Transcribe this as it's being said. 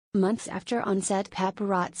Months after on-set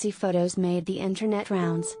paparazzi photos made the internet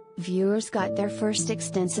rounds, viewers got their first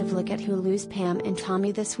extensive look at Hulu's Pam and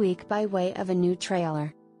Tommy this week by way of a new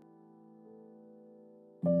trailer.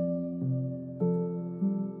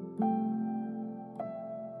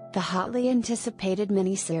 The hotly anticipated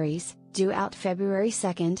miniseries, due out February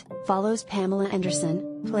 2nd, follows Pamela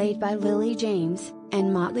Anderson, played by Lily James,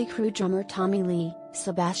 and Mötley Crüe drummer Tommy Lee,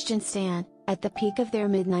 Sebastian Stan, at the peak of their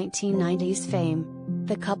mid-1990s fame.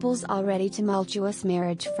 The couple's already tumultuous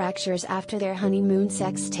marriage fractures after their honeymoon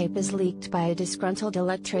sex tape is leaked by a disgruntled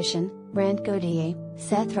electrician, Gauthier,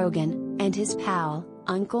 Seth Rogen, and his pal,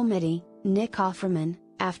 Uncle Mitty, Nick Offerman,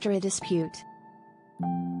 after a dispute.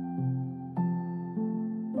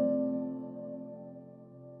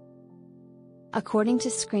 According to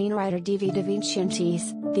screenwriter Da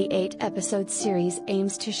Vincienti's, the 8-episode series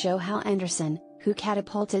aims to show how Anderson, who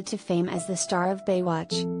catapulted to fame as the star of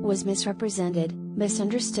Baywatch, was misrepresented,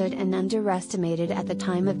 misunderstood and underestimated at the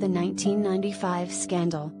time of the 1995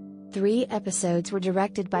 scandal. 3 episodes were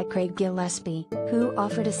directed by Craig Gillespie, who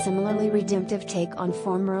offered a similarly redemptive take on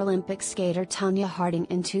former Olympic skater Tonya Harding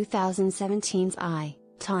in 2017's I,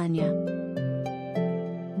 Tonya.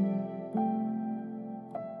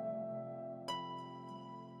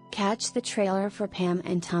 Catch the trailer for Pam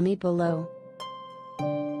and Tommy below.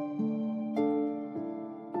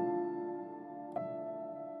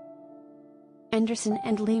 Anderson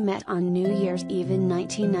and Lee met on New Year's Eve in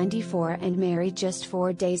 1994 and married just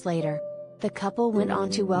 4 days later. The couple went on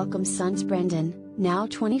to welcome sons Brendan, now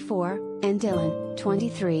 24, and Dylan,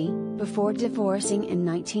 23, before divorcing in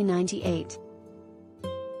 1998.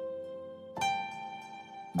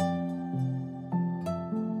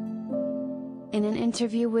 In an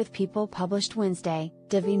interview with People published Wednesday,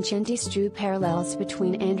 Da Vincienti drew parallels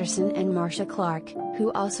between Anderson and Marcia Clark,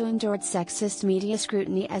 who also endured sexist media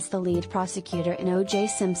scrutiny as the lead prosecutor in O.J.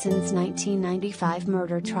 Simpson's 1995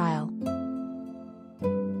 murder trial.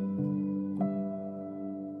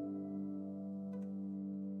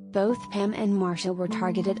 Both Pam and Marcia were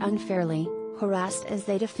targeted unfairly, harassed as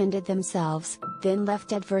they defended themselves, then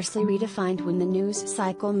left adversely redefined when the news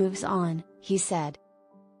cycle moves on, he said.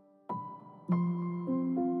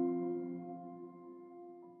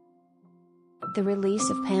 The release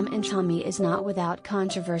of Pam and Tommy is not without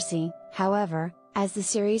controversy, however, as the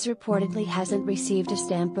series reportedly hasn't received a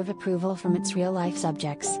stamp of approval from its real-life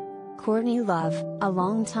subjects. Courtney Love, a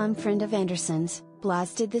longtime friend of Anderson's,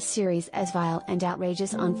 blasted the series as vile and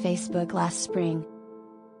outrageous on Facebook last spring.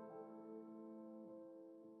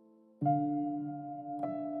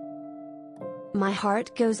 "My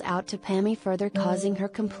heart goes out to Pammy, further causing her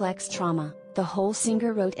complex trauma," the whole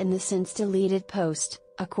singer wrote in the since-deleted post,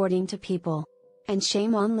 according to People. "And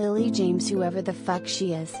shame on Lily James, whoever the fuck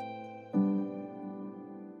she is."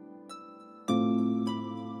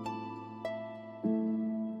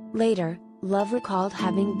 Later, Love recalled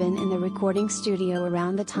having been in the recording studio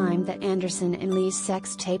around the time that Anderson and Lee's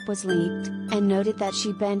sex tape was leaked, and noted that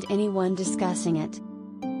she banned anyone discussing it.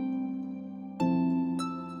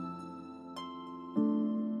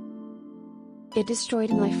 "It destroyed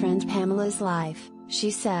my friend Pamela's life," she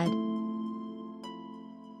said.